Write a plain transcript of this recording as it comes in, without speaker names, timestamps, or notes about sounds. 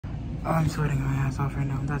I'm sweating my ass off right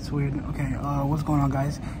now. That's weird. Okay, what's going on,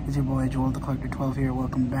 guys? It's your boy Joel the Collector 12 here.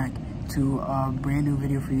 Welcome back to a brand new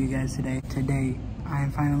video for you guys today. Today, I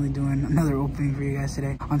am finally doing another opening for you guys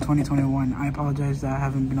today on 2021. I apologize that I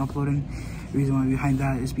haven't been uploading. The reason why behind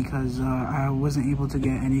that is because I wasn't able to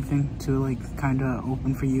get anything to like kind of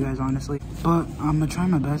open for you guys, honestly. But I'm gonna try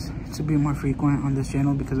my best to be more frequent on this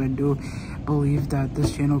channel because I do believe that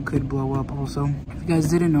this channel could blow up also. If you guys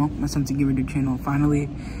didn't know, my Something Gamer channel finally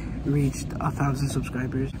reached 1,000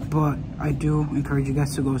 subscribers, but I do encourage you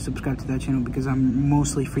guys to go subscribe to that channel because I'm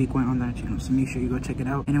mostly frequent on that channel, so make sure you go check it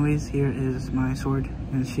out. Anyways, here is my sword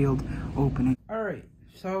and shield opening. All right,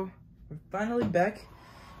 so we're finally back.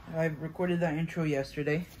 I recorded that intro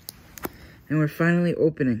yesterday, and we're finally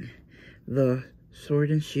opening the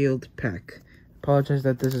sword and shield pack. Apologize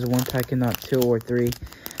that this is one pack and not 2 or 3.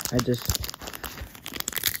 I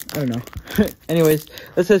don't know. Anyways,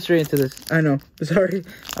 let's head straight into this. I know, sorry,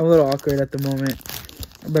 I'm a little awkward at the moment,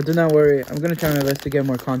 but do not worry. I'm gonna try my best to get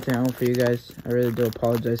more content out for you guys. I really do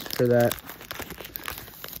apologize for that.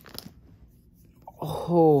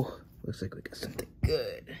 Oh, looks like we got something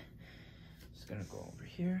good. Just gonna go over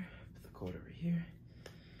here, put the code over here,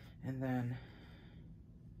 and then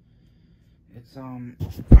it's oh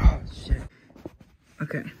shit.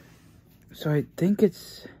 Okay, so I think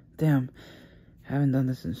it's, damn, I haven't done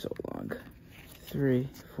this in so long. 3,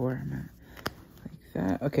 4, man, like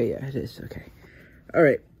that. Okay, yeah, it is. Okay, all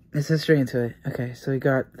right, let's get straight into it. Okay, so we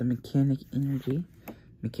got the mechanic,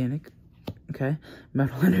 okay,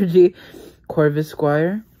 metal energy, Corvus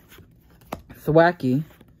Squire, Thwacky,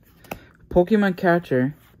 Pokemon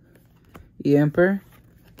Catcher, Emperor,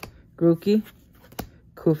 Grookey,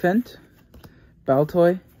 Kufent,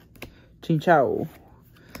 Baltoy, Chinchou,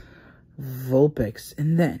 Vulpix,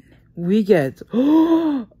 and then we get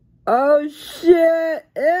oh shit,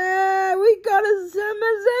 yeah, we got a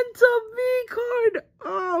Zamazenta V card.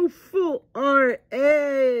 Oh, full art.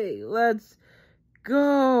 Hey, let's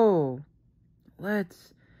go.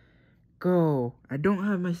 I don't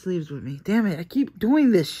have my sleeves with me, damn it, I keep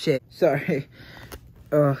doing this shit, sorry.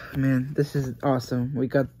 Oh man, this is awesome. We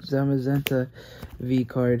got Zamazenta V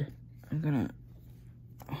card. I'm gonna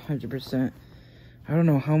 100%, I don't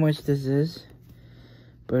know how much this is,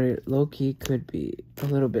 but it low-key could be a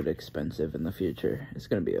little bit expensive in the future. It's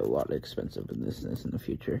gonna be a lot expensive in this in the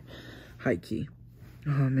future. High-key.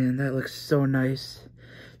 Oh man, that looks so nice.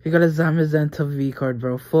 You got a Zamazenta V card,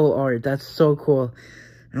 bro. Full art. That's so cool.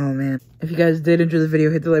 Oh man. If you guys did enjoy the video,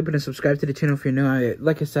 hit the like button and subscribe to the channel if you're new.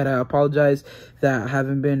 Like I said, I apologize that I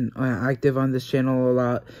haven't been active on this channel a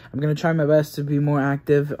lot. I'm gonna try my best to be more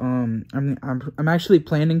active. I'm actually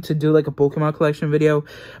planning to do like a Pokemon collection video,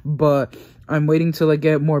 but I'm waiting to like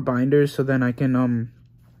get more binders so then I can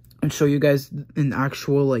and show you guys an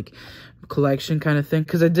actual like collection kind of thing,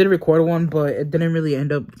 because I did record one but it didn't really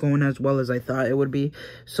end up going as well as I thought it would be.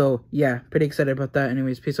 So yeah, pretty excited about that.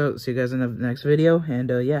 Anyways, peace out, see you guys in the next video, and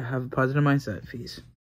yeah, have a positive mindset. Peace.